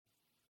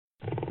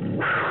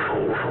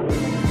You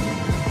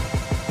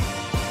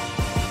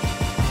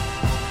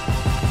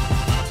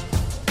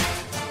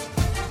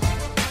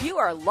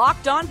are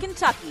Locked On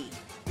Kentucky,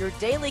 your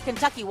daily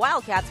Kentucky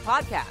Wildcats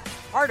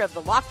podcast, part of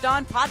the Locked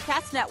On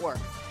Podcast Network,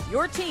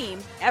 your team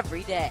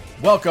every day.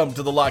 Welcome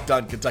to the Locked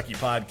On Kentucky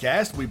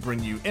podcast. We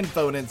bring you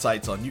info and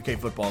insights on UK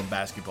football and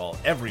basketball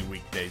every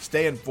weekday.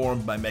 Stay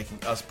informed by making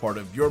us part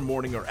of your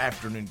morning or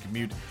afternoon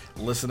commute.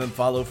 Listen and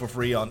follow for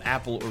free on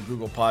Apple or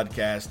Google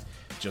Podcast.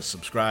 Just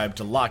subscribe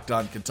to Locked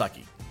On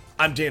Kentucky.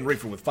 I'm Dan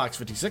Reefer with Fox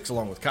 56,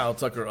 along with Kyle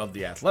Tucker of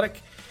The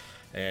Athletic.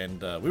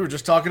 And we were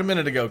just talking a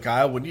minute ago,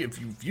 Kyle,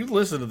 if you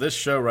listen to this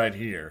show right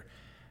here,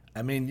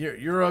 I mean,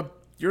 you're a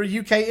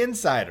UK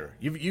insider.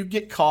 You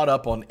get caught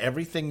up on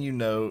everything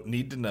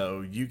need to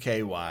know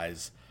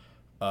UK-wise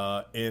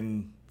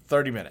in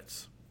 30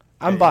 minutes.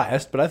 I'm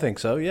biased, but I think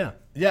so, yeah.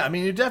 Yeah, I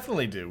mean, you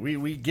definitely do.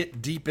 We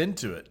get deep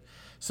into it.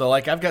 So,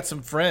 like, I've got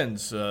some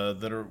friends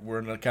we're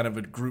in a kind of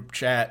a group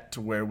chat to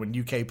where when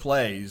UK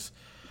plays,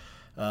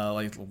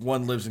 like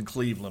one lives in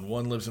Cleveland,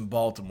 one lives in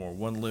Baltimore,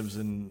 one lives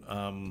in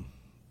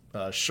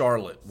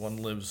Charlotte, one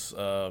lives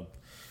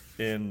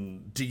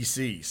in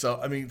D.C. So,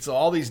 I mean,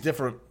 all these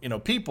different,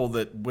 people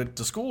that went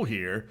to school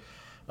here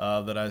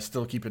that I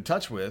still keep in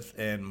touch with,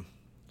 and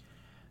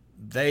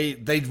they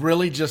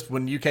really just,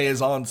 when UK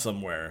is on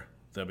somewhere,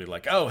 they'll be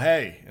like, oh,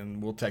 hey,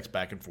 and we'll text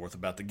back and forth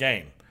about the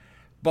game.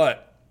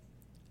 But,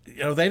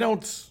 they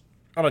don't,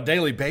 on a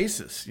daily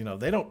basis,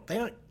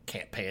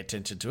 can't pay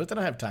attention to it. They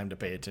don't have time to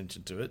pay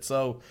attention to it.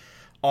 So,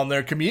 on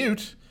their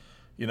commute,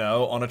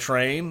 on a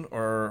train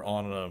or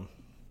on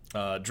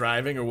a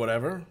driving or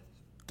whatever,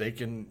 you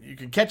can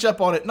catch up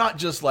on it, not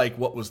just like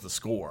what was the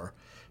score,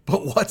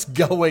 but what's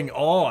going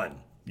on,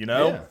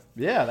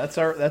 Yeah,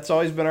 that's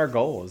always been our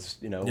goal is,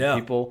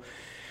 people,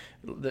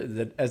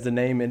 as the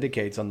name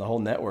indicates on the whole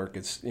network,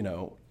 it's,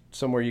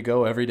 somewhere you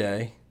go every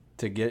day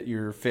to get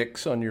your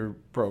fix on your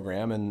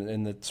program, and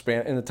in the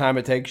time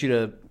it takes you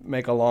to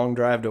make a long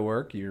drive to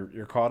work,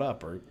 you're caught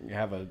up, or you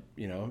have a,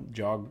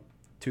 jog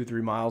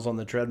 2-3 miles on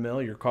the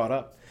treadmill, you're caught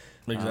up.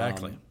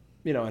 Exactly.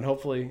 And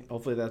hopefully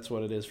that's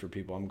what it is for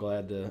people. I'm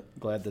glad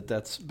that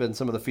that's been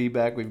some of the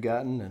feedback we've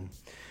gotten, and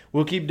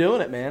we'll keep doing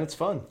it, man. It's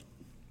fun.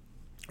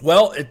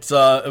 Well, it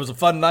was a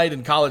fun night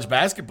in college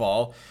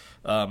basketball.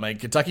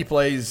 Kentucky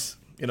plays,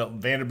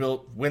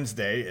 Vanderbilt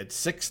Wednesday at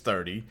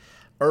 6:30,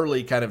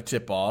 early kind of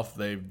tip off.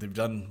 They've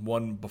done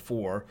one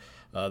before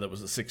that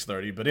was at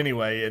 6:30, but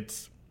anyway,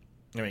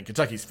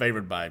 Kentucky's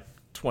favored by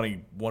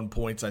 21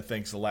 points, I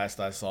think, is the last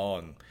I saw,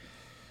 and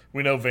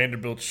we know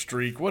Vanderbilt's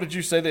streak. What did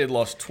you say? They had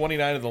lost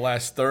 29 of the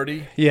last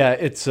 30? Yeah,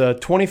 it's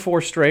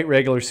 24 straight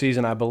regular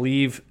season. I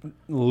believe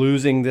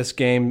losing this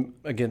game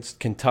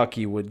against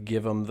Kentucky would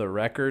give them the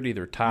record,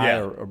 either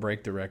tie or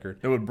break the record.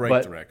 It would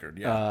break the record,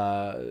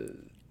 yeah.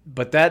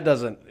 But that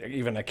doesn't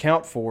even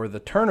account for the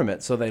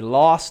tournament. So they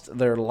lost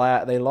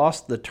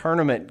the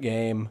tournament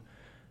game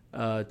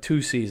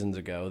 2 seasons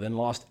ago, then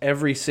lost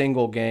every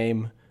single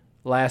game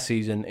last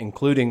season,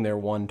 including their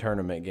one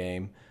tournament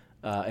game.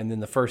 And then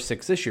the first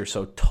 6 this year.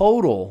 So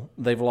total,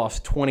 they've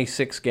lost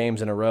 26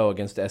 games in a row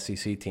against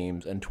SEC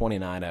teams, and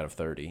 29 out of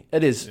 30.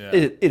 It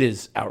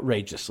is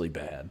outrageously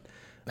bad.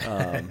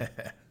 So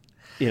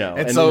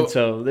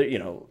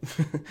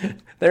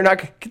they're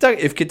not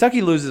Kentucky. If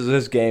Kentucky loses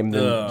this game,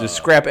 then just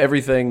scrap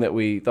everything that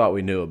we thought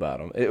we knew about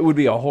them. It would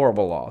be a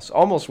horrible loss,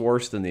 almost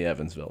worse than the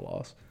Evansville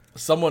loss.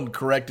 Someone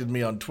corrected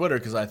me on Twitter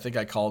because I think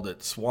I called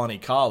it Swanee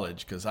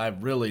College because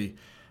I'm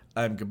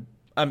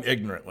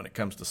ignorant when it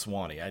comes to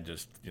Swanee. I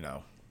just,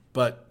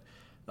 but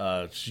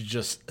she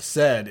just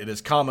said it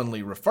is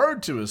commonly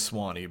referred to as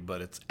Swanee,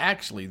 but it's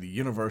actually the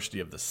University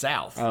of the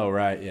South. Oh,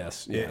 right.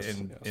 Yes.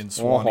 In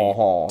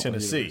Swanee,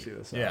 Tennessee.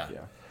 Yeah.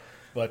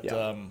 But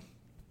yeah.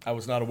 I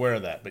was not aware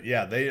of that. But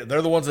yeah,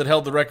 they're the ones that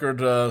held the record.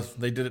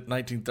 They did it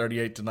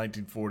 1938 to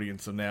 1940,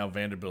 and so now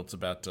Vanderbilt's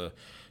about to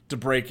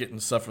break it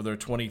and suffer their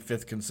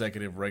 25th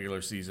consecutive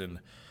regular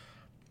season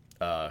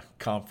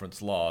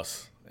conference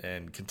loss.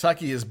 And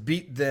Kentucky has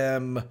beat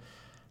them,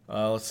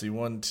 6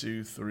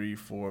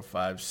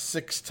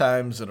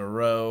 times in a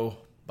row.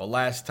 The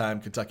last time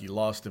Kentucky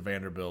lost to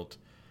Vanderbilt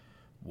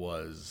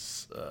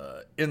was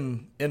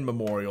in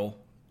Memorial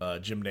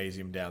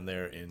Gymnasium down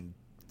there in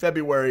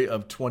February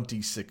of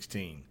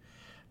 2016.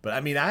 But,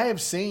 I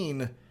have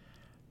seen,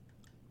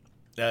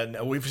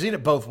 we've seen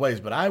it both ways,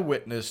 but I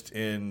witnessed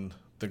in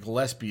the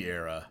Gillespie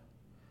era,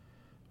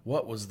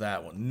 what was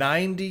that one?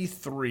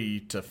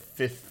 93 to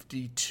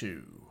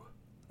 52.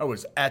 I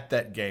was at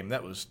that game.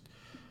 That was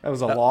a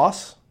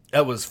loss?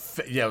 It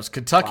was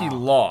Kentucky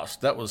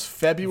lost. That was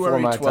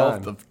February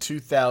 12th of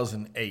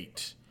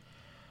 2008.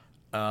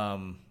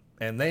 And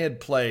they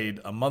had played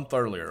a month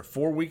earlier,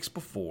 4 weeks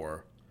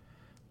before.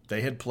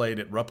 They had played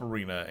at Rupp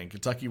Arena, and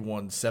Kentucky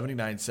won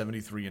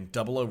 79-73 in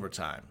double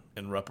overtime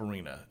in Rupp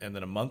Arena. And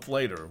then a month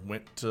later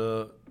went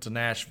to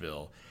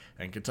Nashville,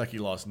 and Kentucky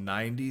lost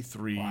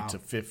 93 to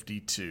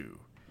 52.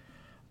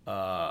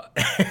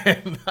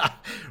 And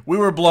we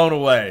were blown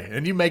away.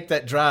 And you make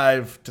that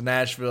drive to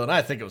Nashville, and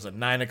I think it was a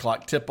 9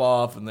 o'clock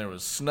tip-off, and there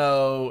was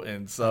snow,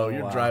 and so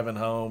you're driving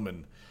home,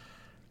 and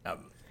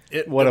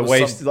What a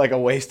waste! Like a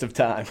waste of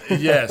time.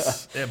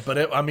 Yes, but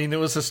it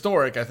was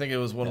historic. I think it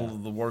was one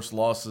of the worst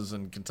losses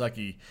in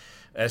Kentucky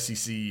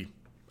SEC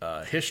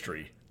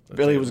history.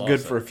 Billy was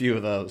good for a few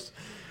of those.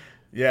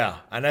 Yeah,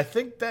 and I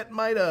think that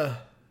might have.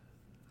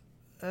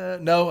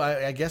 No,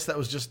 I guess that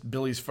was just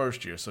Billy's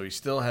first year, so he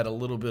still had a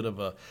little bit of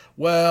a.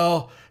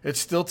 Well, it's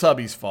still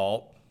Tubby's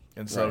fault,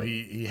 and so Right.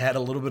 he had a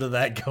little bit of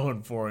that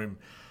going for him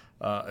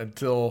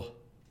until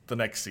the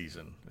next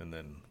season, and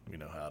then you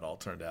know how it all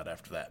turned out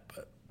after that.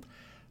 But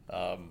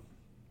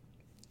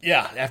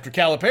yeah, after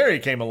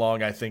Calipari came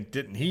along, I think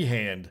didn't he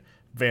hand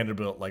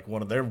Vanderbilt like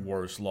one of their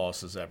worst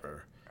losses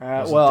ever?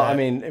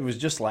 It was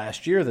just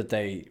last year that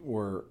they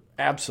were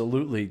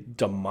absolutely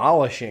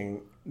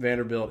demolishing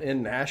Vanderbilt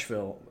in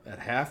Nashville at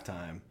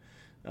halftime.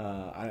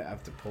 I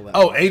have to pull that.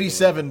 Oh,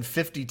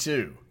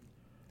 87-52.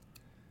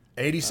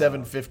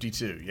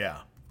 87-52, yeah.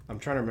 I'm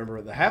trying to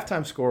remember. The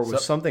halftime score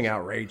was something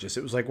outrageous.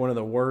 It was like one of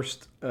the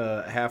worst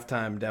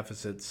halftime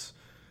deficits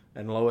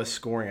and lowest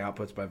scoring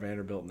outputs by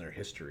Vanderbilt in their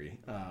history.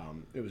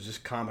 It was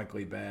just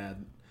comically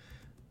bad.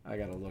 I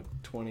got to look.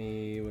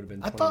 20 would have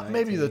been. I thought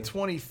maybe the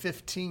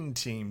 2015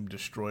 team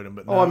destroyed them,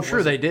 but no, I'm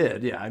sure they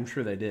did. Yeah, I'm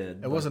sure they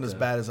did. It wasn't as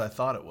bad as I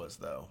thought it was,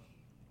 though.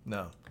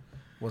 No,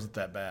 wasn't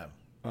that bad.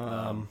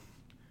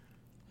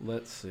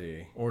 Let's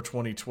see. Or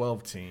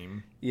 2012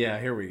 team. Yeah,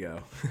 here we go.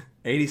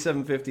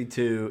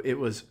 87-52. It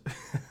was.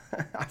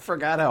 I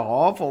forgot how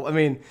awful. I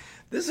mean,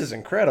 this is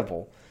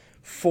incredible.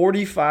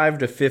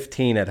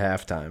 45-15 at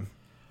halftime.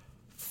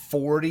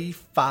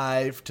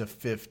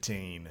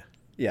 45-15.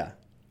 Yeah.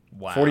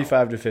 Wow.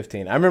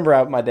 45-15. I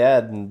remember my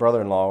dad and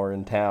brother-in-law were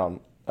in town,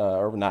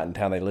 or not in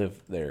town. They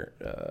live there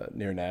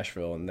near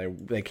Nashville, and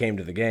they came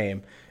to the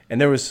game. And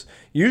there was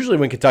usually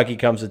when Kentucky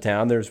comes to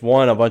town, there's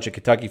one, a bunch of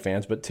Kentucky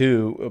fans, but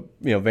two,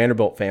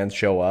 Vanderbilt fans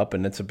show up,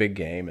 and it's a big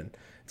game, and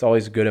it's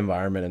always a good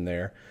environment in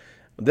there.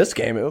 This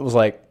game, it was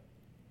like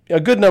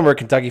a good number of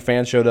Kentucky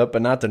fans showed up,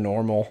 but not the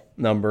normal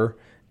number,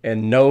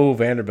 and no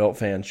Vanderbilt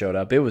fans showed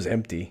up. It was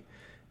empty.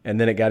 And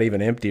then it got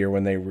even emptier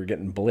when they were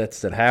getting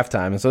blitzed at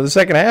halftime. And so the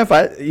second half,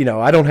 I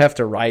don't have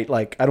to write,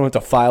 I don't have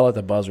to file at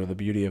the buzzer, the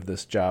beauty of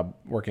this job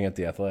working at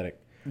The Athletic.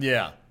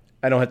 Yeah.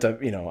 I don't have to,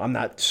 I'm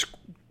not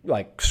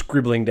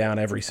scribbling down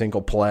every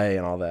single play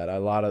and all that. A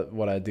lot of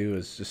what I do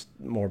is just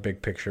more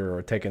big picture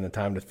or taking the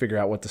time to figure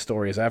out what the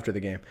story is after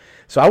the game.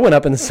 So I went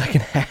up in the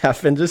second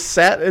half and just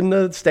sat in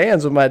the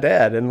stands with my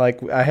dad. And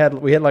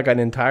we had an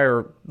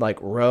entire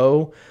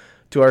row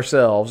to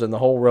ourselves, and the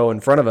whole row in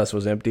front of us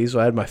was empty, so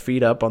I had my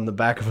feet up on the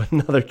back of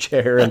another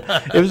chair, and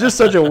it was just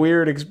such a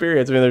weird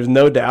experience. I mean, there's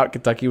no doubt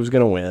Kentucky was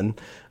going to win.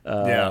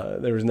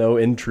 There was no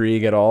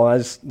intrigue at all. I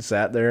just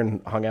sat there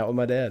and hung out with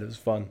my dad. It was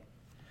fun.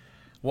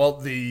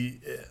 Well,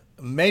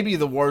 maybe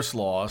the worst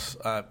loss.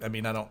 I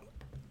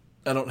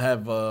don't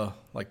have the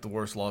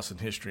worst loss in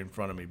history in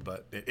front of me,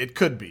 but it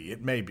could be.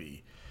 It may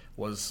be.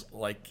 Was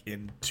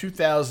in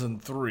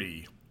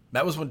 2003.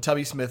 That was when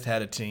Tubby Smith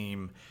had a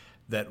team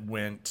that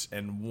went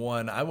and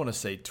won, I want to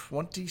say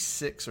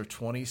 26 or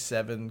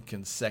 27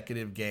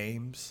 consecutive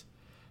games,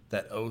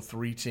 that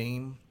 03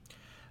 team,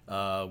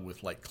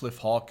 with Cliff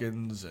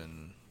Hawkins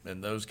and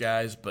those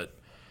guys. But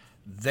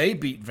they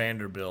beat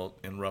Vanderbilt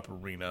in Rupp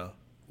Arena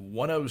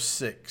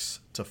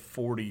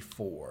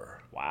 106-44.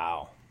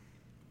 Wow.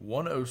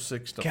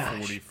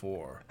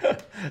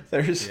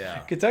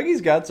 106-44. Kentucky's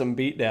got some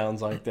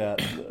beatdowns like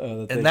that.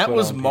 And that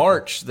was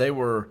March. They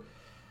were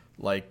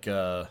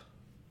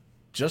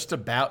just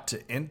about to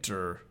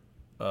enter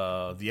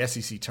the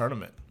SEC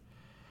tournament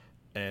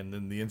and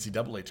then the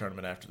NCAA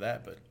tournament after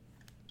that. But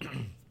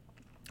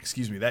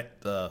excuse me, that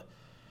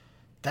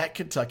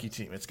Kentucky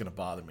team, it's going to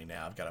bother me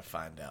now. I've got to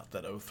find out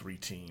that 03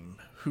 team,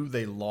 who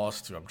they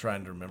lost to. I'm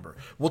trying to remember.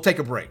 We'll take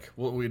a break.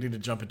 We need to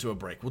jump into a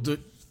break.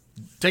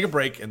 Take a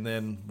break, and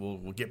then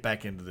we'll get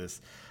back into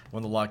this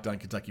when the Locked On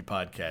Kentucky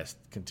podcast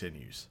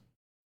continues.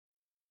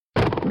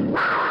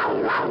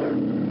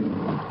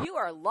 You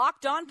are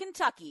Locked On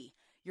Kentucky,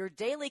 your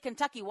daily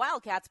Kentucky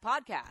Wildcats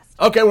podcast.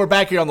 Okay, we're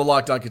back here on the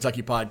Locked On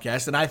Kentucky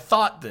podcast, and I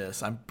thought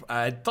this,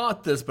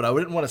 but I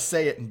didn't want to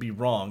say it and be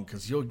wrong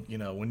because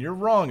when you're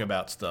wrong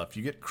about stuff,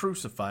 you get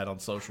crucified on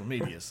social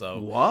media.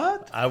 So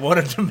what? I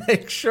wanted to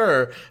make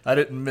sure I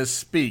didn't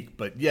misspeak.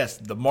 But yes,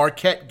 the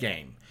Marquette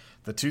game,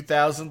 the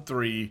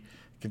 2003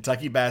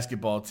 Kentucky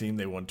basketball team,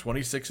 they won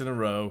 26 in a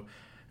row.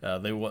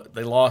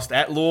 They lost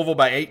at Louisville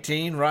by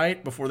 18,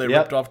 right, before they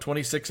ripped off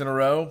 26 in a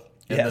row.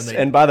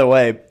 And by the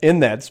way,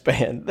 in that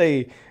span,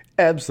 they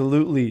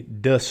absolutely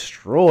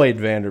destroyed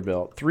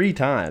Vanderbilt 3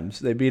 times.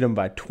 They beat them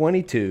by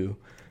 22,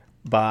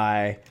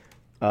 by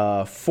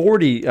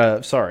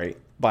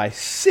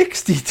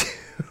 62.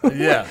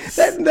 Yeah.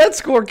 that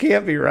score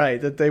can't be right,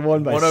 that they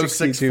won by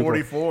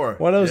 106-44.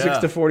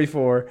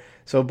 106-44.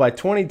 So by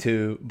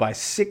 22, by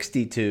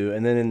 62,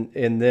 and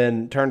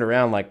then turned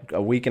around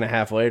a week and a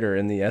half later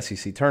in the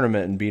SEC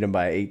tournament and beat them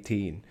by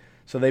 18.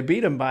 So they beat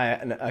them by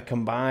a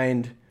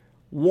combined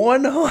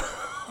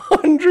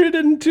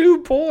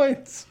 102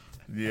 points.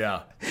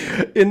 Yeah.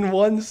 In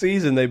one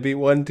season, they beat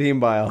one team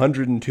by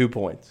 102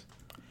 points.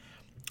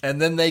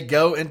 And then they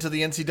go into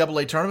the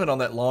NCAA tournament on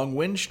that long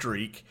win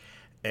streak,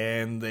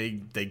 and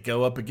they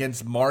go up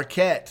against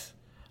Marquette,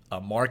 a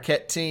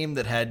Marquette team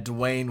that had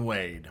Dwayne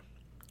Wade.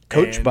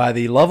 Coached by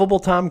the lovable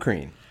Tom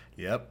Crean.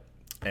 Yep.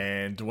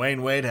 And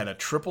Dwayne Wade had a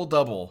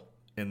triple-double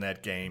in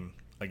that game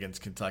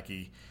against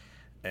Kentucky.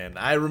 And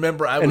I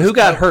remember And who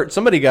got hurt?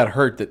 Somebody got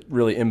hurt that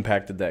really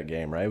impacted that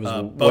game, right? It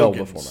was well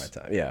before my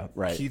time. Yeah,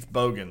 right. Keith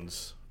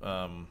Bogans.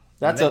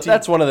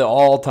 That's one of the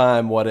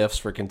all-time what-ifs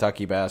for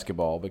Kentucky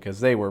basketball because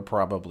they were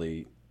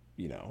probably,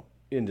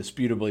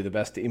 indisputably the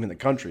best team in the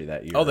country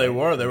that year. Oh, they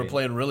were. They were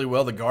playing really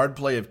well. The guard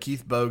play of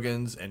Keith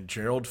Bogans and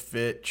Gerald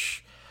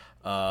Fitch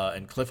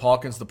and Cliff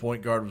Hawkins, the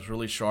point guard, was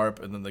really sharp.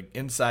 And then the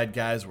inside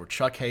guys were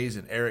Chuck Hayes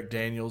and Eric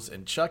Daniels.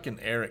 And Chuck and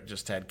Eric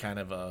just had kind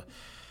of a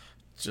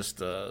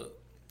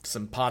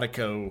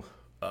simpatico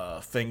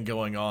thing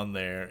going on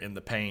there in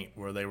the paint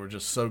where they were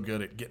just so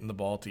good at getting the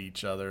ball to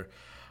each other.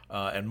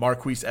 And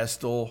Marquise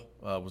Estel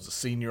was a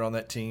senior on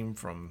that team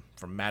from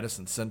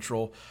Madison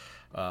Central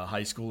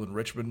High School in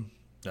Richmond.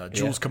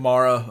 Jules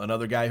Kamara,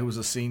 another guy who was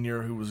a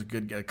senior, who was a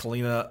good guy.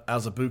 Kalina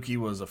Azabuki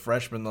was a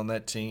freshman on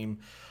that team.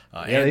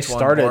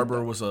 Antoine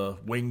Barber was a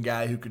wing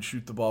guy who could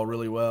shoot the ball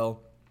really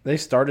well. They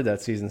started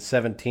that season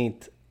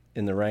 17th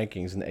in the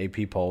rankings in the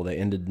AP poll. They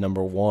ended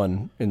number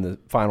 1 in the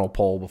final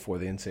poll before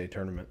the NCAA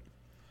tournament.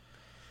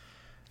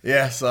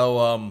 Yeah,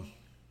 so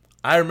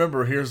I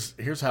remember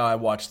here's how I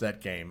watched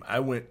that game. I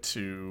went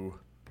to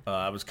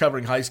I was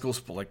covering high school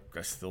like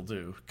I still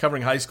do,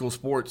 covering high school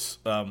sports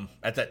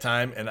at that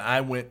time, and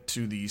I went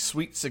to the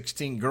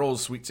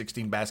girls Sweet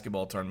 16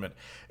 basketball tournament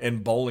in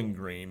Bowling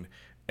Green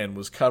and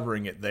was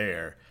covering it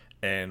there.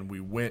 And we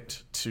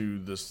went to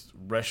this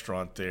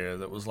restaurant there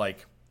that was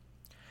like,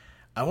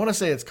 I want to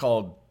say it's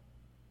called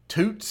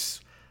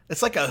Toots.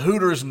 It's like a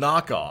Hooters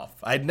knockoff.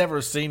 I'd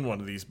never seen one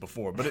of these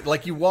before,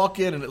 but you walk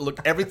in and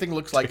everything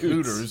looks like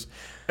Hooters,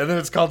 and then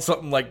it's called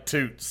something like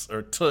Toots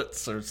or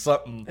Toots or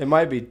something. It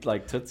might be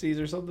like Tootsies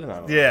or something. I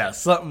don't know. Yeah,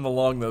 something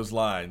along those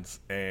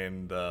lines.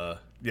 And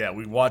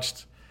we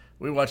watched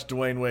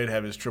Dwayne Wade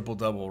have his triple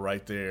double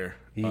right there.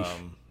 Yeah,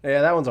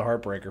 that one's a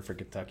heartbreaker for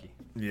Kentucky.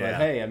 Yeah, but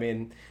hey, I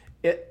mean,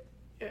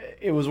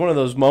 it was one of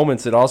those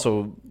moments that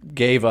also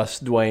gave us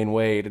Dwayne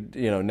Wade,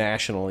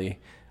 nationally.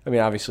 I mean,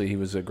 obviously he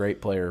was a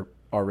great player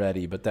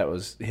already, but that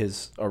was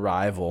his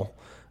arrival.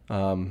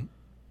 And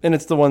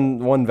it's the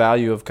one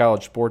value of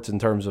college sports in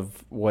terms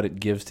of what it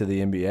gives to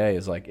the NBA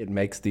is like it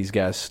makes these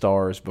guys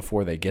stars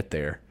before they get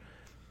there,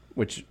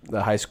 which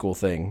the high school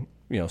thing,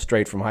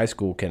 straight from high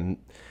school can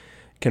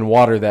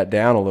water that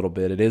down a little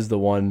bit. It is the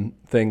one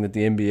thing that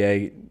the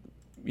NBA,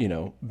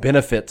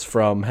 benefits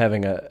from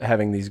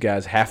having these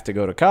guys have to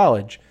go to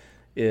college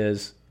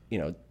is,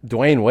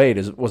 Dwayne Wade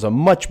was a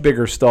much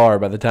bigger star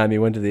by the time he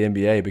went to the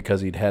NBA because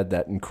he'd had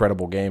that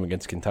incredible game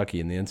against Kentucky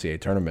in the NCAA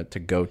tournament to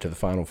go to the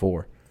Final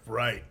Four.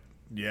 Right.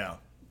 Yeah.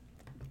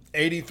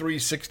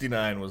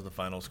 83-69 was the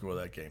final score of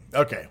that game.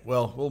 Okay,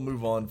 well, we'll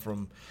move on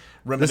from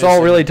reminiscing. This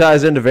all really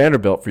ties into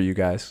Vanderbilt for you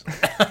guys.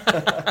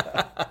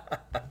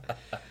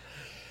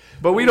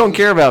 But we don't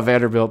care about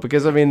Vanderbilt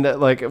because, I mean,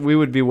 we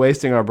would be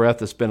wasting our breath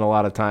to spend a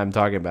lot of time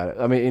talking about it.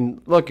 I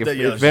mean, look,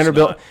 if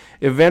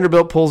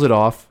Vanderbilt pulls it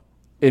off,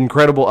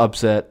 incredible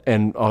upset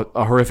and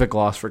a horrific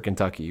loss for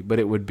Kentucky, but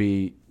it would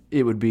be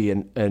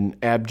an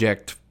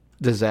abject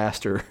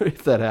disaster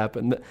if that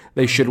happened.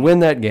 They should win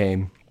that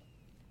game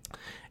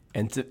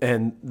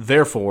and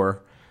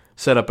therefore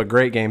set up a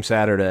great game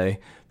Saturday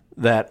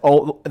that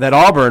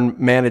Auburn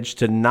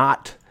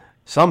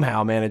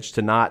somehow managed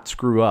to not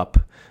screw up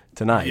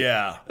tonight.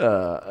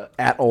 Yeah.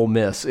 At Ole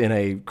Miss in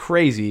a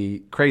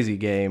crazy, crazy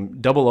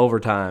game, double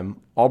overtime.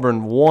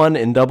 Auburn won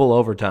in double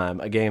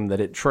overtime, a game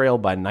that it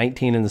trailed by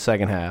 19 in the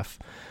second half,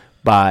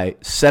 by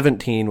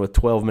 17 with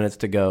 12 minutes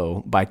to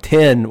go, by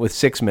 10 with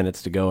 6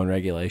 minutes to go in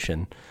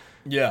regulation.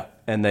 Yeah.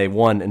 And they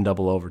won in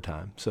double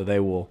overtime. So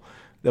they'll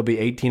be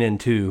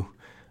 18-2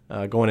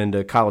 going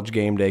into College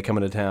game day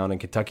coming to town and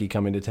Kentucky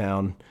coming to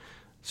town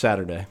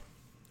Saturday.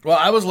 Well,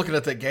 I was looking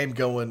at that game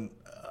going,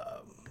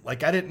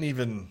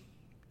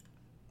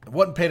 I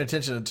wasn't paying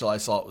attention until I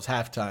saw it was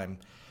halftime,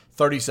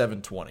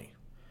 37-20. I'm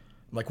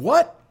like,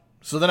 what?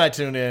 So then I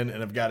tune in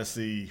and I've got to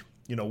see,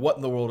 what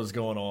in the world is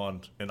going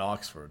on in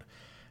Oxford.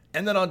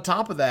 And then on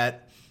top of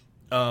that,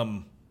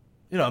 I'm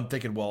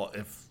thinking, well,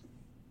 if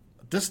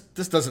this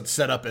doesn't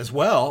set up as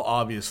well,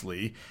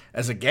 obviously,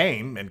 as a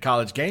game and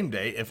College game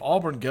day, if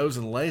Auburn goes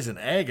and lays an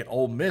egg at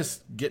Ole Miss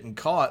getting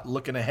caught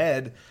looking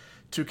ahead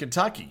to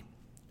Kentucky.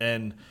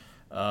 And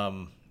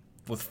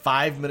with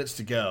 5 minutes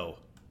to go,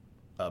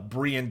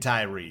 Breein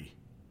Tyree,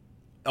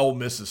 Ole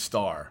Miss's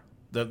star,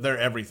 they're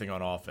everything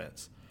on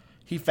offense.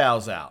 He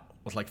fouls out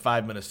with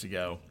 5 minutes to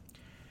go,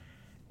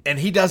 and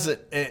he does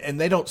it,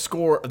 and they don't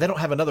score. They don't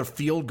have another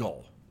field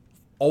goal.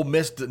 Ole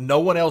Miss,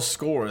 no one else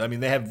scored. I mean,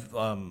 they have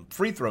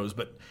free throws,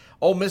 but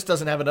Ole Miss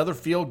doesn't have another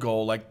field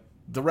goal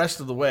the rest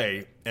of the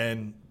way,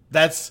 and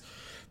that's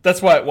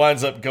why it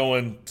winds up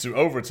going to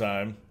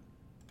overtime.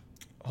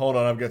 Hold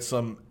on, I've got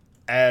some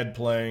ad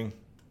playing.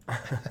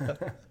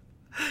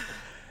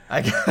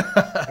 I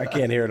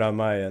can't hear it on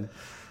my end.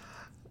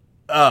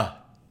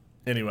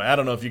 Anyway, I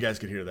don't know if you guys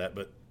could hear that,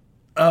 but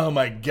oh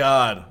my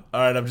God.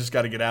 All right, I've just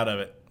got to get out of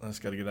it. I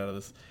just got to get out of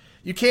this.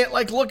 You can't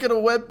look at a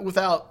web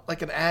without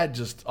an ad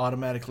just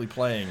automatically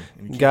playing.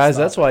 Guys,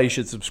 that's why you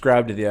should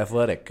subscribe to The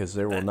Athletic, because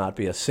there will not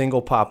be a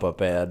single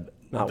pop-up ad.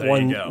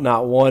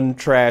 Not one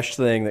trash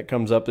thing that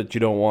comes up that you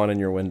don't want in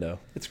your window.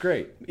 It's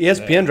great.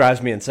 ESPN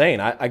drives me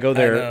insane. I go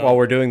there while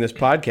we're doing this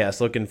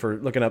podcast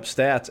looking up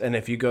stats, and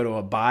if you go to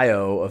a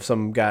bio of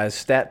some guy's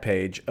stat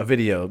page, a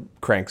video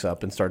cranks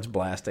up and starts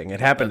blasting.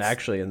 It happened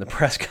actually in a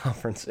press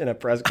conference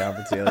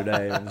the other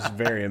day. It was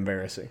very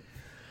embarrassing.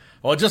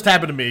 Well, it just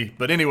happened to me.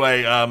 But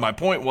anyway, my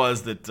point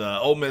was that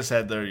Ole Miss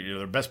had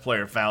their best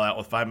player foul out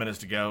with 5 minutes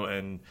to go,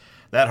 and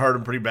that hurt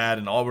them pretty bad,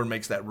 and Auburn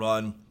makes that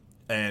run.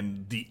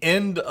 And the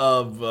end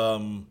of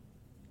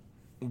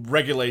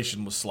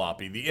regulation was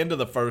sloppy. The end of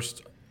the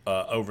first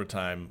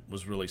overtime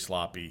was really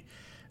sloppy.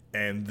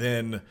 And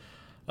then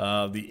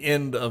the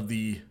end of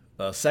the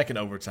second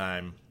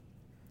overtime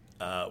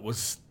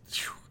was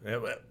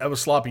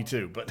sloppy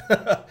too.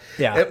 But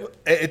yeah,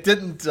 it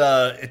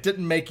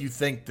didn't make you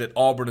think that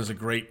Auburn is a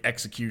great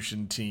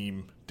execution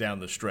team down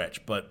the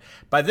stretch. But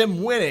by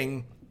them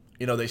winning,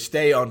 they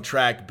stay on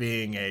track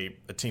being a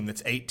team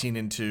that's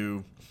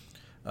 18-2,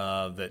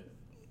 that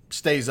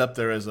stays up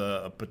there as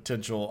a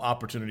potential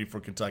opportunity for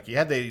Kentucky.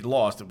 Had they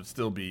lost, it would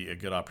still be a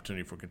good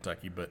opportunity for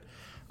Kentucky, but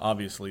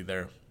obviously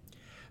their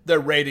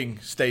rating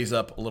stays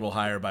up a little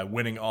higher by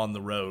winning on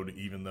the road,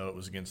 even though it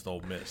was against Ole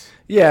Miss.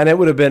 Yeah, and it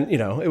would have been,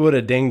 it would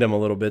have dinged them a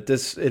little bit.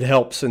 It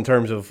helps in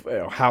terms of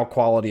how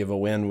quality of a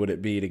win would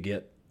it be to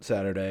get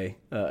Saturday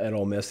at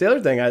Ole Miss. The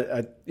other thing,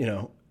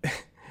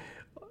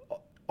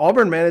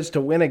 Auburn managed to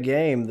win a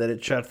game that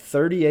it shot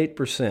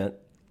 38%.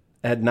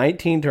 Had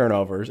 19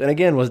 turnovers, and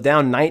again was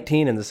down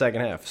 19 in the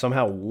second half.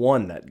 Somehow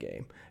won that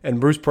game. And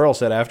Bruce Pearl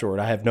said afterward,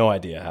 "I have no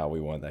idea how we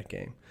won that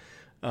game."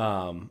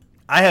 I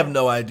have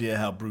no idea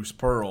how Bruce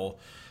Pearl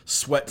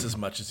sweats as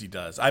much as he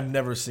does. I've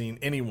never seen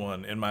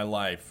anyone in my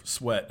life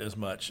sweat as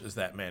much as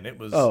that man. It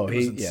was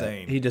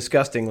insane. He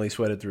disgustingly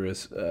sweated through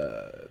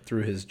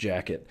his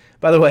jacket.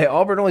 By the way,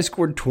 Auburn only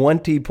scored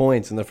 20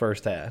 points in the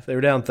first half. They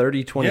were down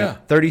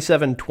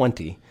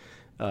 37-20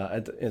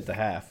 at the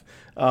half.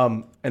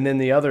 And then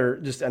the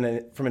other,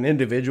 from an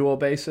individual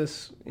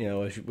basis,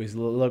 as we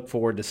look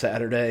forward to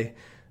Saturday,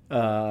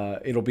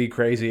 it'll be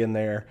crazy in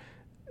there.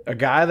 A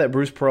guy that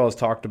Bruce Pearl has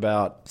talked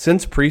about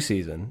since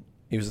preseason,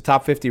 he was a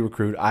top 50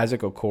 recruit,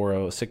 Isaac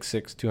Okoro, a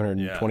 6'6",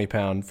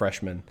 220-pound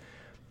freshman.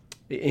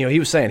 He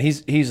was saying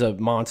he's a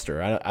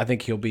monster. I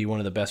think he'll be one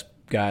of the best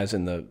guys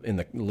in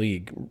the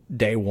league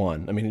day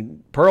one. I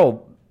mean,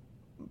 Pearl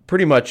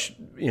pretty much,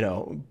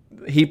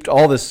 heaped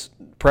all this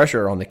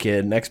pressure on the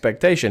kid and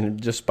expectation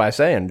just by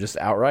saying just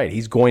outright,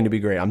 he's going to be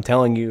great. I'm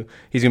telling you,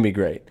 he's going to be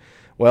great.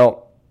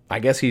 Well, I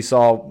guess he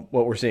saw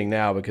what we're seeing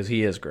now because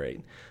he is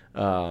great.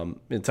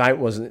 It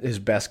wasn't his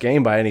best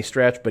game by any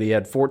stretch, but he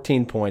had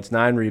 14 points,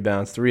 9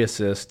 rebounds, 3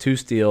 assists, 2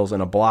 steals,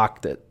 and a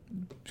block that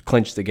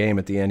clinched the game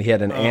at the end. He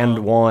had an and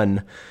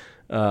one.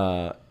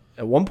 At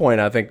one point,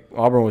 I think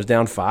Auburn was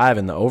down 5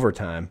 in the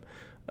overtime,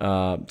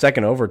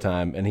 second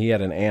overtime, and he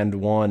had an and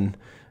one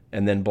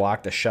and then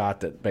blocked a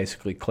shot that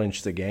basically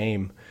clinched the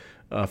game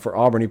for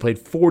Auburn. He played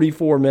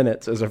 44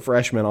 minutes as a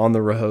freshman on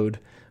the road.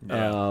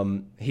 Yeah.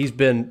 He's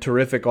been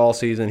terrific all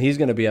season. He's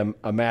going to be a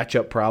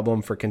matchup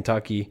problem for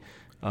Kentucky.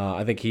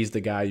 I think he's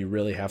the guy you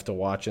really have to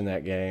watch in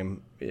that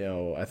game.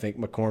 I think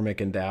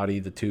McCormick and Dowdy,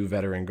 the 2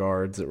 veteran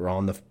guards that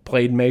were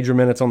played major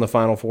minutes on the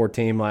Final Four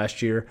team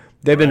last year.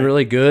 They've been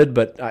really good,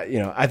 but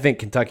I think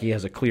Kentucky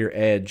has a clear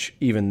edge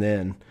even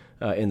then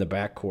in the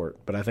backcourt.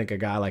 But I think a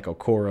guy like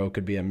Okoro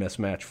could be a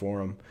mismatch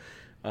for him.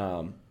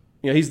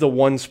 He's the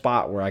one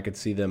spot where I could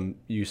see them,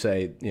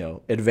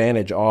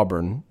 advantage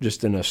Auburn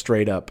just in a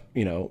straight up,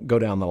 go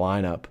down the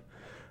lineup.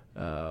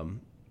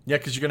 Yeah,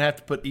 because you're going to have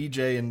to put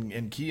EJ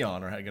and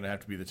Keon are going to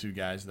have to be the 2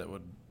 guys that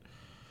would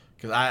 –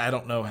 because I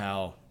don't know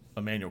how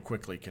Emmanuel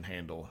Quickley can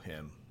handle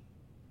him.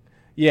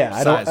 Yeah,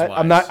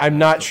 I'm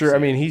not sure. I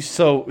mean, he's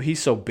so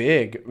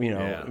big,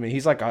 Yeah. I mean,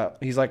 he's like a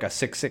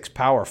 6'6"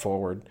 power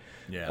forward.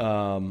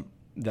 Yeah.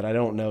 That I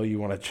don't know you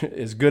want to –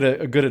 as good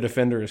a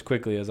defender as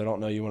Quickley as I don't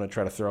know you want to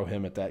try to throw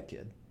him at that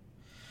kid.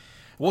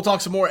 We'll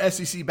talk some more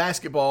SEC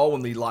basketball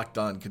when the Locked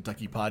On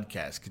Kentucky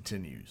podcast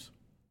continues.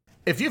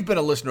 If you've been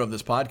a listener of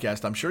this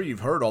podcast, I'm sure you've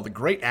heard all the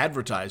great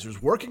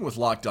advertisers working with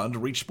Locked On to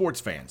reach sports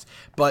fans.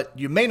 But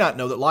you may not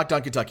know that Locked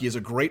On Kentucky is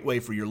a great way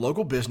for your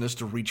local business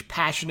to reach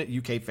passionate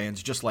UK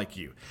fans just like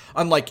you.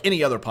 Unlike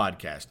any other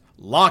podcast,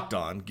 Locked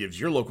On gives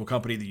your local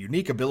company the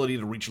unique ability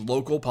to reach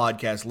local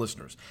podcast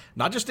listeners.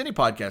 Not just any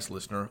podcast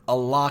listener, a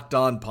Locked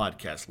On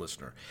podcast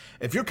listener.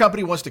 If your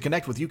company wants to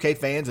connect with UK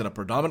fans in a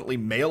predominantly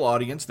male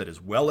audience that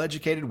is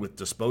well-educated with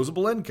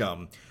disposable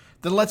income,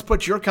 then let's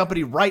put your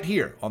company right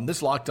here on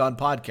this Locked On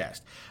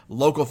podcast.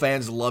 Local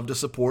fans love to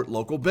support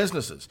local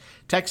businesses.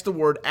 Text the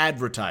word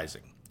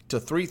advertising to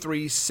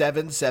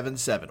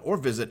 33777 or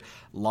visit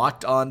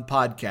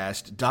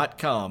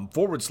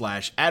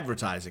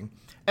lockedonpodcast.com/advertising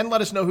and let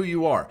us know who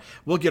you are.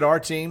 We'll get our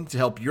team to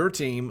help your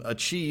team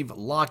achieve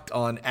Locked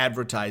On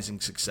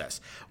advertising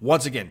success.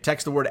 Once again,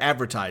 text the word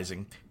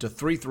advertising to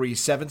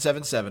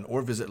 33777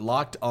 or visit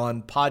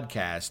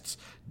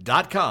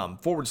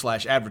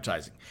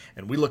lockedonpodcasts.com/advertising.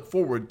 And we look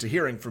forward to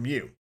hearing from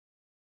you.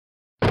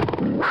 This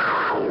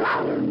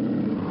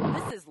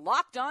is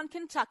Locked On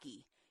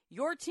Kentucky,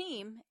 your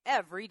team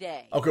every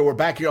day. Okay, we're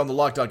back here on the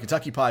Locked On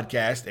Kentucky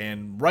podcast,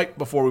 and right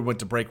before we went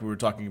to break, we were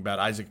talking about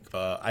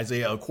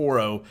Isaiah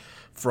Okoro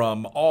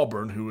from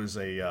Auburn, who is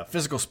a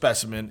physical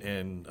specimen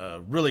and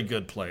a really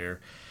good player.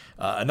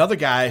 Another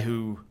guy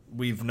who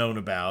we've known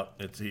about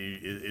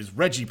is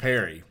Reggie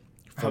Perry.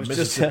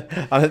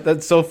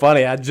 That's so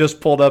funny. I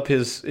just pulled up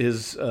his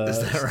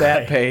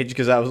stat page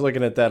because I was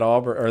looking at that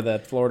Auburn or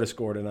that Florida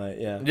score tonight.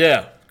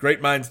 Yeah.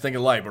 Great minds think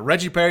alike. But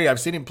Reggie Perry, I've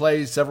seen him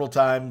play several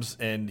times,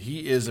 and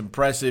he is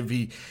impressive.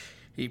 He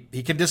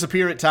can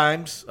disappear at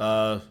times.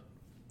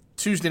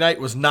 Tuesday night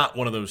was not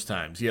one of those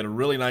times. He had a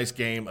really nice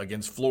game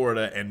against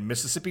Florida and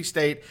Mississippi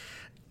State.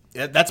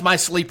 That's my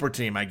sleeper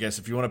team, I guess.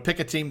 If you want to pick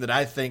a team that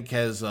I think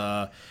has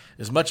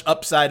as much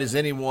upside as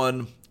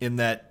anyone in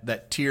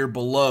that tier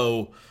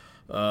below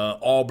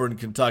Auburn,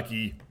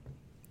 Kentucky,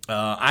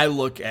 I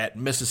look at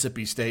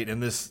Mississippi State,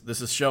 and this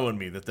is showing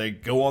me that they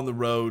go on the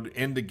road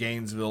into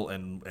Gainesville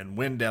and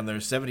win down there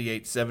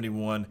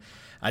 78-71.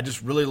 I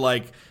just really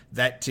like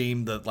that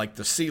team,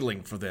 the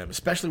ceiling for them,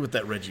 especially with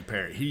that Reggie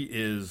Perry. He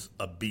is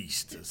a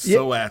beast,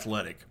 so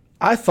athletic.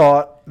 I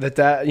thought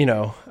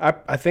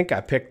I think I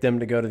picked them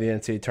to go to the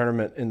NCAA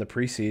tournament in the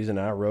preseason.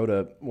 I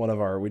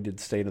wrote we did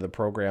state of the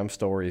program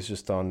stories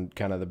just on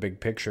kind of the big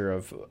picture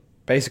of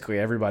basically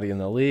everybody in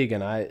the league,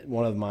 and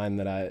one of mine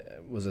that I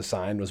was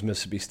assigned was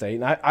Mississippi State,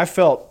 and I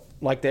felt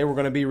like they were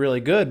going to be really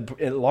good,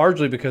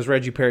 largely because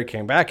Reggie Perry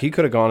came back. He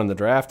could have gone in the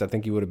draft. I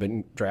think he would have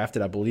been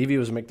drafted. I believe he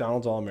was a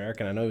McDonald's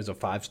All-American. I know he was a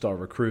 5-star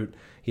recruit.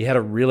 He had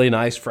a really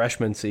nice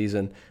freshman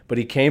season, but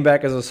he came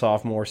back as a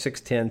sophomore,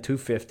 6'10",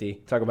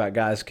 250. Talk about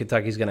guys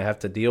Kentucky's going to have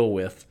to deal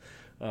with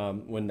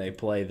when they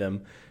play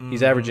them. Mm-hmm.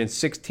 He's averaging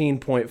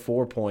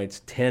 16.4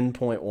 points,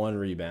 10.1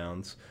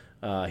 rebounds.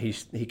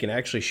 He can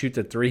actually shoot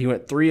the three. He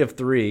went 3 of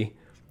 3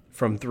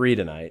 from 3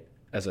 tonight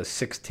as a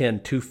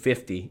 6'10",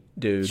 250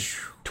 dude,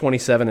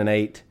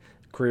 27-8,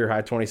 career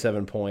high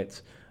 27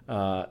 points.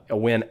 A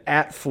win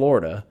at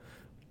Florida.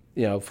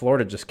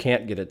 Florida just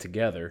can't get it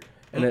together.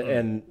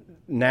 And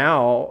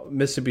now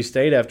Mississippi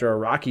State, after a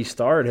rocky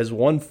start, has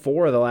won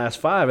 4 of the last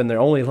 5, and their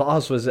only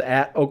loss was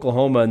at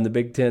Oklahoma in the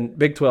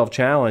Big 12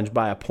 Challenge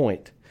by a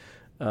point.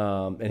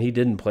 And he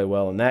didn't play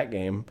well in that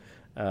game.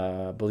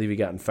 I believe he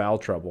got in foul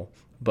trouble.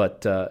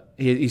 But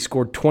he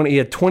scored 20. He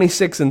had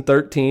 26 and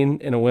 13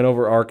 in a win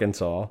over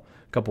Arkansas a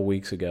couple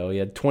weeks ago. He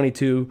had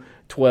 22,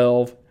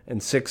 12,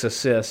 and 6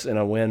 assists in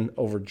a win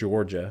over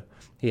Georgia.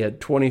 He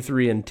had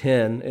 23 and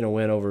 10 in a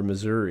win over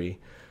Missouri.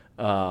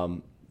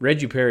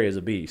 Reggie Perry is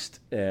a beast,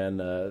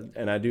 and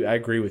I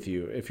agree with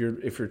you. If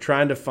you're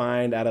trying to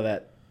find out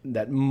of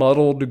that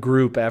muddled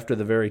group after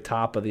the very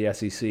top of the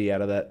SEC,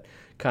 out of that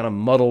kind of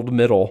muddled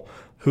middle,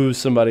 who's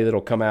somebody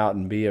that'll come out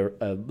and be a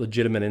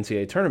legitimate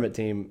NCAA tournament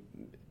team,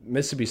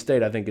 Mississippi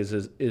State, I think, is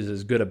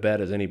as good a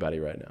bet as anybody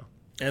right now.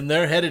 And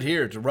they're headed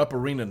here to Rupp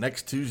Arena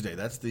next Tuesday.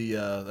 That's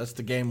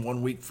the game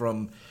 1 week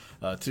from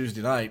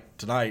Tuesday night,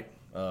 tonight,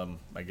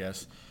 I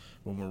guess,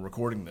 when we're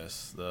recording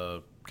this.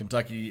 The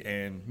Kentucky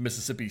and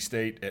Mississippi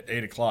State at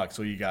 8 o'clock.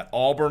 So you got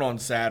Auburn on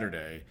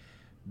Saturday.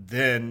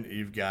 Then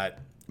you've got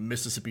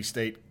Mississippi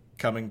State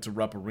coming to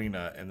Rupp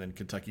Arena, and then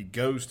Kentucky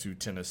goes to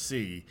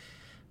Tennessee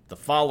the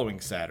following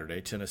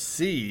Saturday.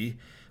 Tennessee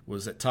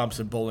was at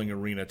Thompson-Boling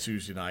Arena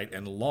Tuesday night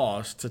and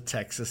lost to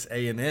Texas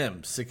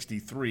A&M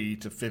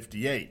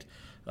 63-58.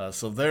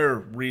 So they're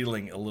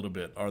reeling a little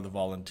bit, are the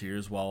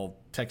Volunteers, while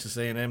Texas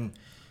A&M,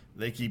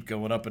 they keep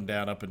going up and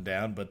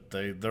down, but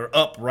they're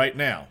up right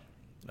now.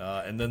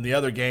 And then the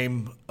other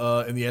game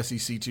in the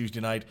SEC Tuesday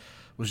night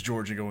was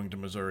Georgia going to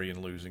Missouri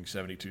and losing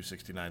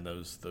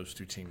 72-69. Those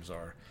two teams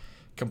are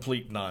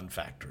complete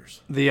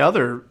non-factors. The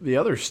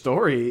other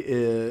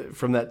story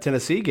from that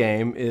Tennessee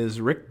game is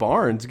Rick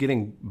Barnes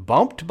getting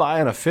bumped by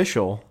an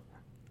official.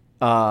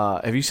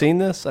 Have you seen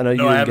this? I know you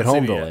didn't get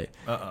home till late.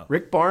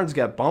 Rick Barnes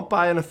got bumped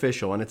by an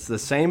official, and it's the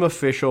same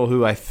official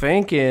who I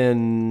think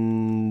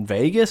in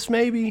Vegas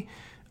maybe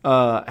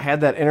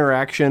had that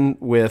interaction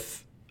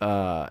with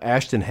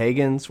Ashton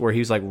Hagans where he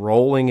was like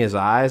rolling his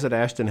eyes at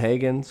Ashton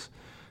Hagans.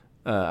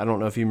 I don't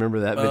know if you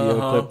remember that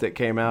video clip that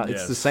came out. Yes.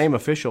 It's the same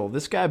official.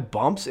 This guy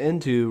bumps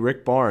into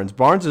Rick Barnes.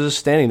 Barnes is just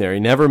standing there. He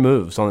never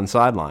moves on the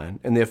sideline.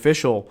 And the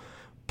official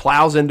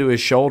plows into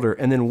his shoulder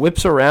and then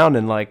whips around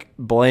and like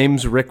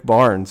blames Rick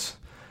Barnes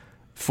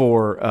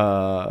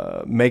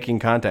for making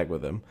contact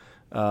with him.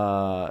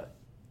 I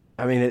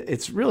mean,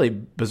 it's really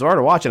bizarre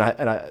to watch. And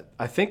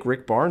I think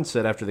Rick Barnes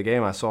said after the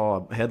game, I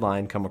saw a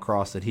headline come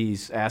across that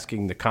he's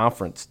asking the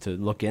conference to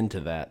look into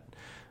that,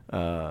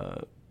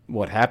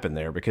 what happened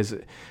there, because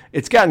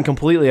it's gotten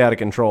completely out of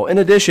control. In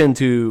addition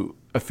to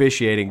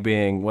officiating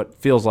being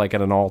what feels like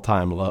at an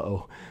all-time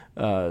low,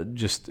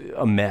 just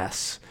a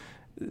mess.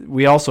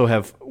 we also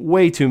have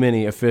way too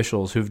many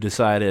officials who've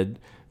decided,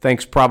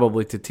 thanks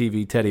probably to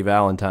TV Teddy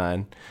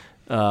Valentine,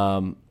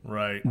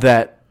 right,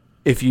 that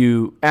if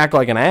you act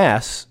like an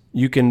ass,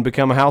 you can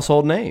become a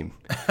household name.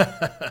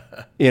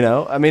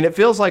 I mean, it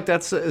feels like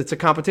it's a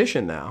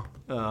competition now.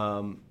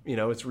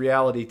 It's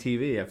reality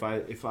TV.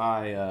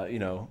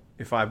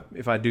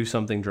 If I do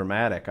something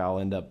dramatic, I'll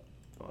end up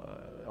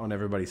on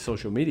everybody's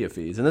social media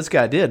feeds. And this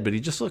guy did, but he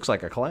just looks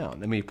like a clown.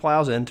 I mean, he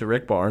plows into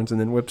Rick Barnes and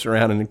then whips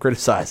around and then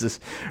criticizes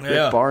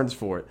Rick Barnes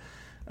for it.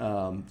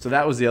 So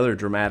that was the other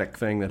dramatic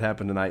thing that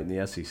happened tonight in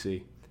the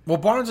SEC. Well,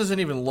 Barnes isn't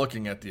even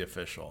looking at the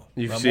official.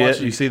 You see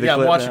it? You see the clip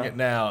I'm watching now? it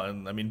now,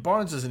 and I mean,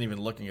 Barnes isn't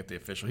even looking at the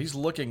official. He's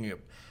looking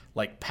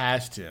at,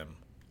 past him,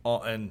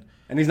 and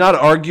he's not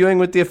arguing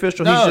with the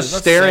official. No, he's just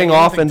not staring saying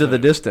off anything into to the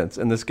him. distance,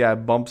 and this guy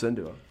bumps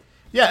into him.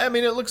 Yeah, I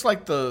mean, it looks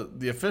like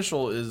the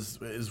official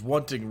is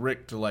wanting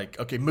Rick to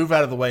okay, move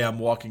out of the way. I'm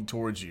walking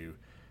towards you,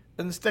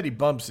 and instead he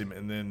bumps him,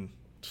 and then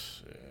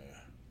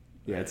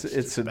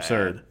it's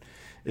absurd.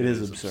 It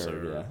is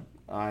absurd.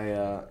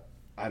 Yeah,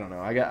 I don't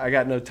know. I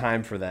got no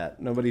time for that.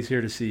 Nobody's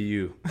here to see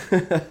you,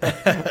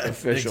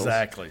 officials.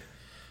 Exactly,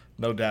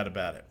 no doubt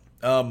about it.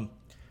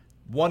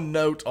 One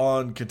note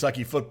on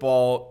Kentucky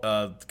football: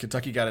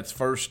 Kentucky got its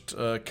first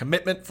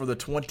commitment for the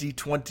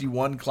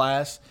 2021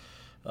 class.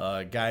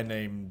 A guy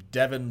named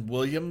Devin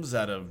Williams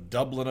out of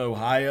Dublin,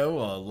 Ohio,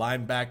 a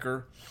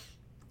linebacker.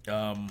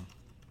 I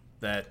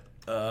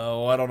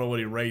don't know what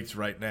he rates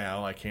right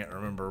now. I can't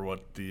remember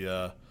what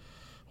the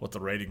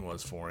rating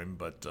was for him,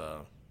 but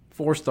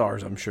 4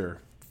 stars, I'm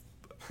sure.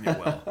 Yeah,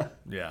 well,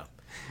 yeah.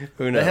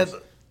 Who knows?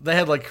 They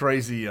had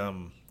crazy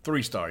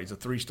 3-star. He's a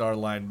 3-star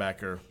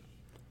linebacker,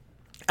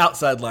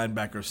 outside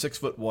linebacker,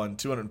 6'1",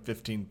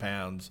 215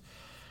 pounds,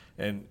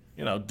 and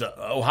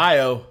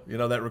Ohio.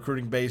 That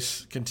recruiting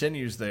base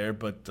continues there,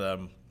 but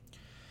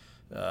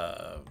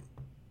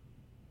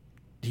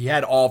he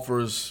had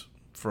offers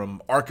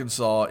from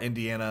Arkansas,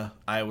 Indiana,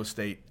 Iowa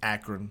State,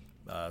 Akron.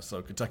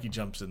 So Kentucky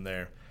jumps in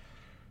there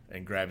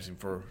and grabs him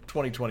for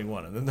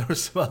 2021. And then there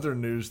was some other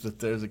news that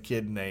there's a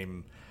kid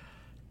named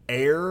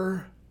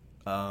Air.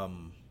 I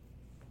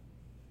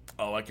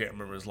can't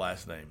remember his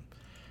last name.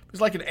 He's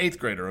like an 8th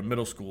grader, a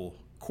middle school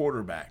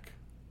quarterback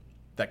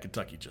that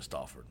Kentucky just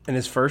offered. And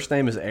his first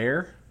name is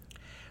Air?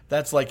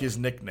 That's like his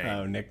nickname.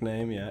 Oh,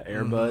 nickname, yeah.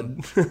 Air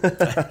Bud.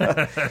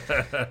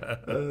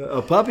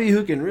 A puppy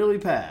who can really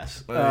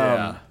pass.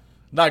 Yeah.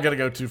 Not going to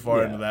go too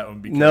far into that one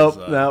because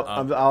no.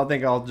 I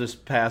think I'll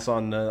just pass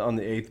on the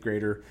 8th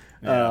grader.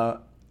 Yeah.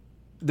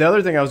 The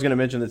other thing I was going to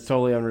mention that's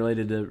totally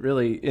unrelated to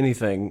really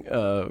anything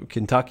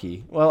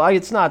Kentucky. Well,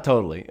 it's not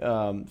totally.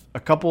 A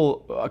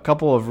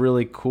couple of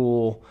really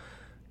cool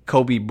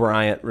Kobe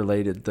Bryant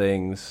related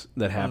things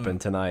that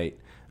happened tonight.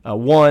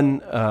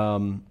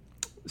 One,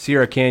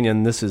 Sierra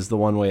Canyon. This is the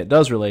one way it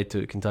does relate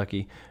to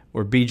Kentucky,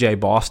 where B.J.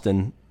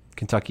 Boston,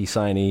 Kentucky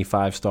signee,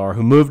 5-star,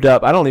 who moved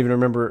up. I don't even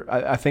remember.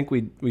 I think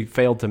we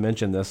failed to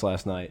mention this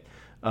last night.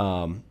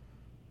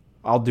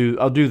 I'll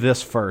do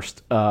this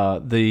first.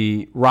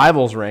 The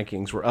Rivals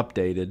rankings were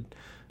updated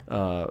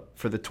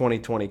for the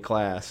 2020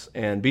 class,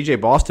 and B.J.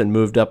 Boston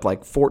moved up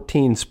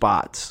 14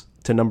 spots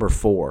to number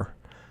 4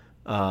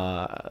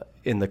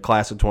 in the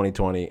class of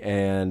 2020,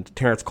 and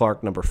Terrence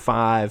Clark number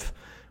 5.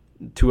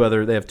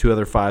 They have 2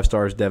 other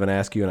 5-stars, Devin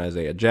Askew and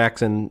Isaiah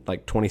Jackson,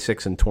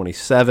 26 and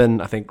 27.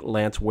 I think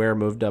Lance Ware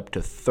moved up to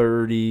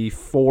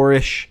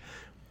 34-ish,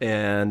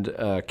 and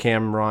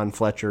Cameron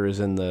Fletcher is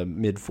in the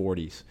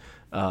mid-40s.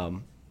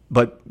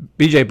 But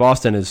B.J.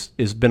 Boston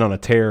has been on a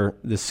tear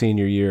this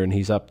senior year, and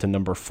he's up to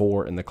number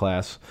 4 in the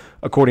class,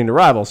 according to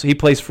Rivals. He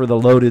plays for the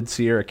loaded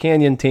Sierra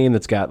Canyon team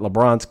that's got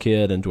LeBron's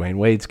kid and Dwayne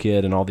Wade's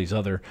kid and all these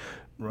other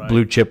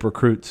blue-chip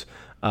recruits.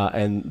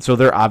 And so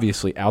they're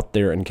obviously out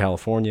there in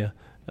California,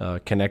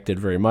 connected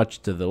very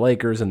much to the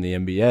Lakers and the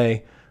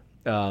NBA.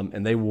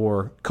 And they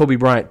wore Kobe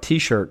Bryant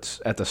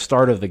T-shirts at the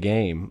start of the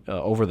game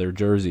over their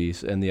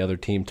jerseys, and the other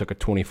team took a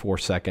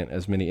 24-second,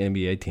 as many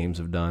NBA teams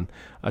have done,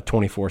 a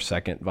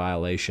 24-second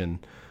violation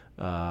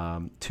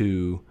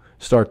to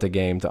start the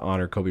game to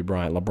honor Kobe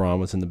Bryant. LeBron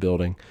was in the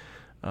building.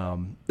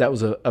 That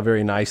was a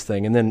very nice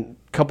thing. And then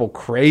a couple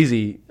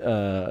crazy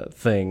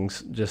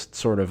things, just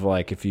sort of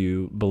like if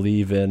you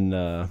believe in,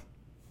 I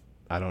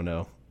don't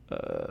know,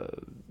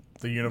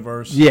 the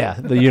universe? Yeah,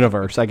 the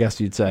universe, I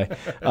guess you'd say.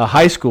 A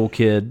high school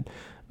kid,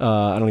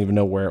 I don't even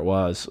know where it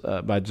was,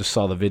 but I just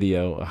saw the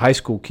video. A high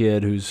school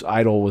kid whose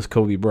idol was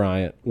Kobe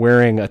Bryant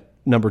wearing a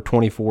number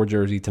 24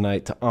 jersey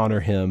tonight to honor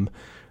him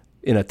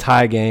in a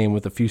tie game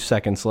with a few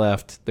seconds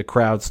left. The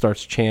crowd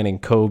starts chanting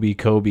Kobe,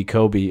 Kobe,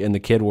 Kobe, and the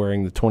kid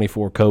wearing the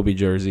 24 Kobe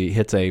jersey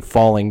hits a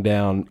falling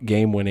down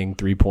game-winning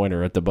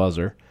three-pointer at the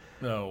buzzer.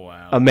 Oh,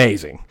 wow.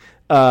 Amazing.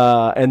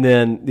 And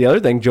then the other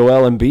thing,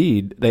 Joel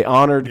Embiid, they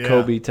honored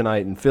Kobe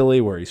tonight in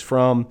Philly, where he's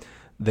from.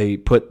 They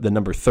put the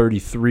number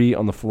 33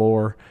 on the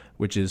floor,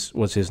 which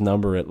was his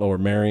number at Lower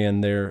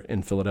Merion there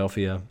in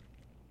Philadelphia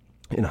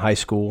in high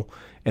school.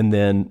 And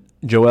then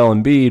Joel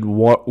Embiid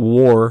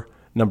wore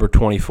number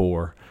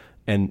 24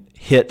 and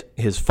hit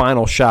his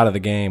final shot of the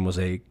game was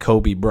a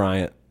Kobe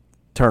Bryant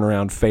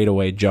turnaround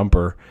fadeaway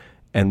jumper.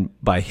 And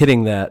by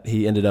hitting that,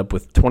 he ended up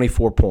with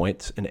 24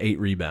 points and 8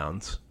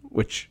 rebounds,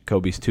 which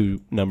Kobe's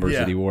 2 numbers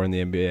that he wore in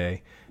the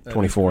NBA,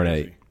 24 and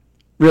 8.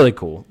 Really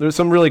cool. There's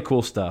some really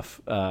cool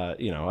stuff. I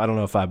don't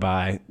know if I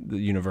buy the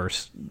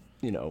universe,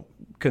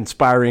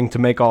 conspiring to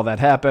make all that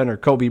happen, or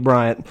Kobe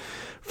Bryant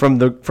from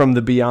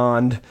the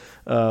beyond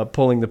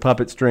pulling the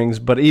puppet strings,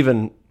 but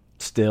even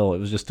still, it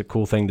was just a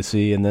cool thing to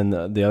see. And then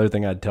the other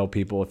thing I'd tell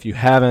people, if you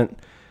haven't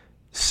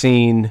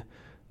seen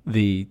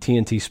the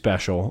TNT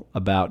special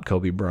about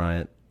Kobe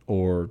Bryant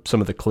or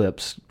some of the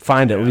clips,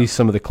 find at least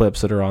some of the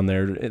clips that are on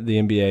there. The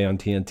NBA on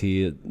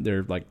TNT,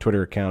 their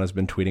Twitter account has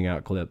been tweeting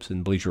out clips,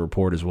 and Bleacher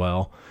Report as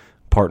well,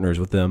 partners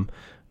with them.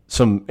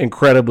 Some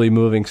incredibly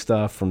moving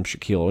stuff from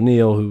Shaquille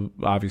O'Neal, who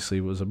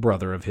obviously was a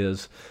brother of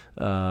his,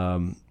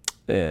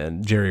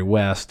 and Jerry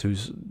West,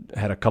 who's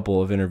had a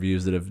couple of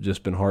interviews that have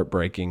just been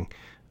heartbreaking.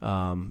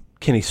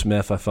 Kenny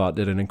Smith, I thought,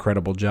 did an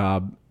incredible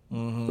job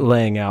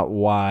laying out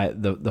why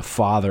the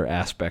father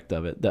aspect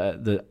of it.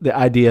 The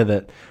idea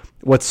that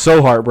what's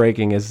so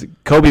heartbreaking is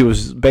Kobe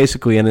was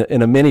basically in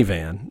a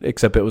minivan,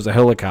 except it was a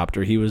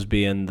helicopter. He was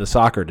being the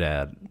soccer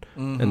dad.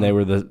 And they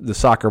were the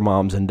soccer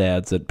moms and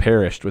dads that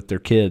perished with their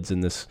kids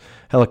in this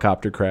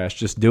helicopter crash,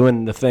 just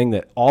doing the thing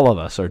that all of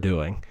us are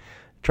doing,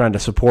 trying to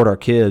support our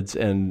kids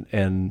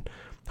and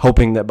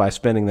hoping that by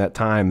spending that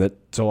time, that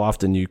so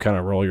often you kind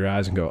of roll your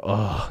eyes and go,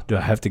 oh, do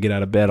I have to get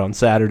out of bed on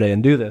Saturday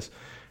and do this?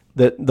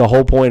 That the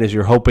whole point is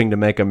you're hoping to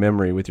make a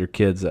memory with your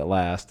kids at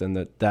last,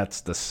 and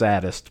that's the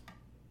saddest,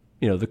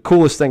 the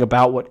coolest thing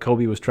about what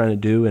Kobe was trying to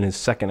do in his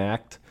second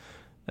act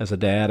as a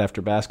dad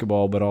after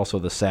basketball, but also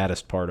the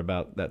saddest part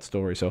about that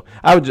story. So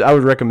I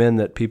would recommend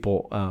that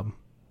people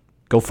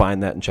go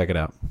find that and check it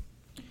out.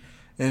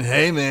 And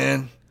hey,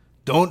 man,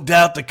 don't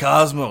doubt the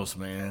cosmos,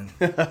 man.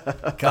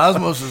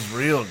 Cosmos is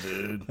real,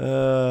 dude.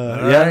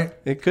 Right?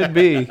 It could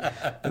be.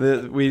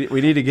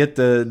 We need to get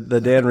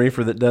the Dan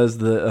Reefer that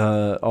does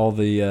all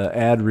the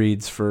ad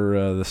reads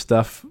for the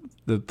stuff,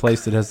 the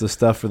place that has the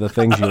stuff for the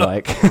things you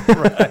like.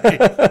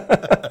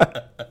 Right.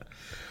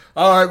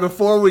 All right,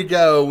 before we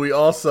go, we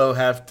also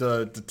have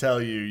to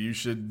tell you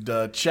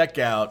should check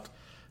out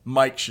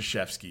Mike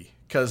Krzyzewski,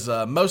 because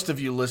most of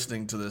you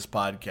listening to this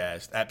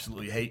podcast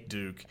absolutely hate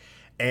Duke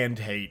and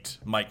hate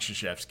Mike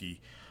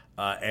Krzyzewski,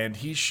 and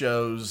he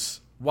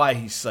shows why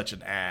he's such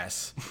an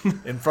ass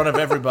in front of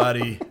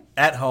everybody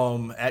at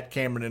home at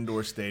Cameron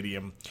Indoor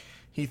Stadium.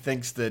 He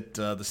thinks that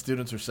the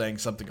students are saying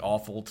something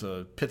awful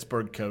to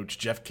Pittsburgh coach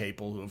Jeff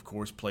Capel, who, of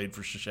course, played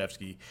for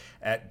Krzyzewski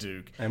at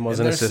Duke. And was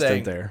an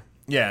assistant there.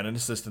 Yeah, and an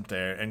assistant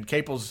there. And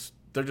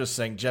they're just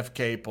saying, Jeff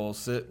Capel,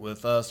 sit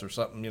with us or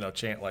something,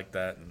 chant like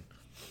that. And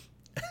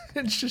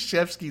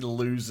Krzyzewski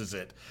loses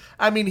it.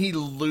 I mean, he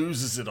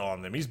loses it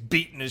on them. He's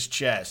beating his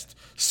chest,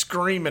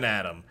 screaming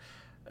at them.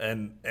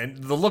 And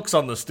the looks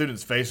on the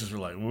students' faces were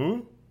like,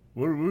 woo,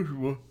 woo, woo,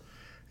 woo.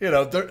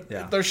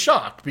 They're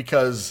shocked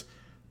because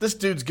this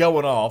dude's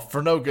going off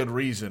for no good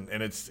reason,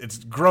 and it's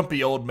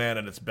grumpy old man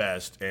at its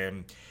best.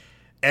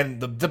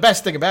 And the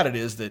best thing about it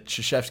is that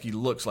Krzyzewski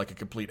looks like a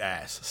complete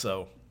ass.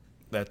 So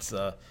that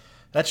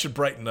should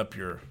brighten up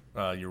your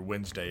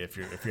Wednesday if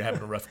you're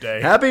having a rough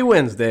day. Happy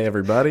Wednesday,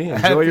 everybody!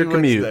 Enjoy your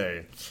commute.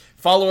 Wednesday.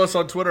 Follow us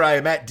on Twitter. I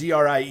am at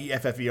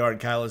DRIEFFER, and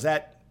Kyle is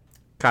at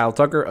Kyle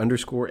Tucker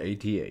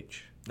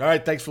 _ATH. All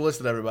right, thanks for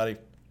listening, everybody.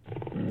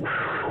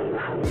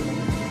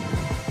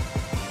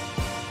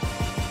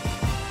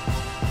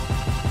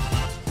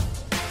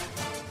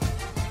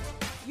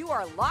 You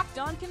are Locked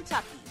On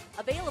Kentucky.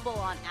 Available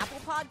on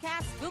Apple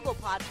Podcasts, Google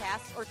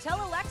Podcasts, or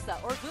tell Alexa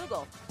or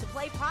Google to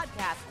play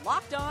podcast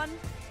Locked On.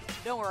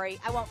 Don't worry,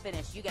 I won't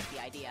finish. You get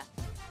the idea.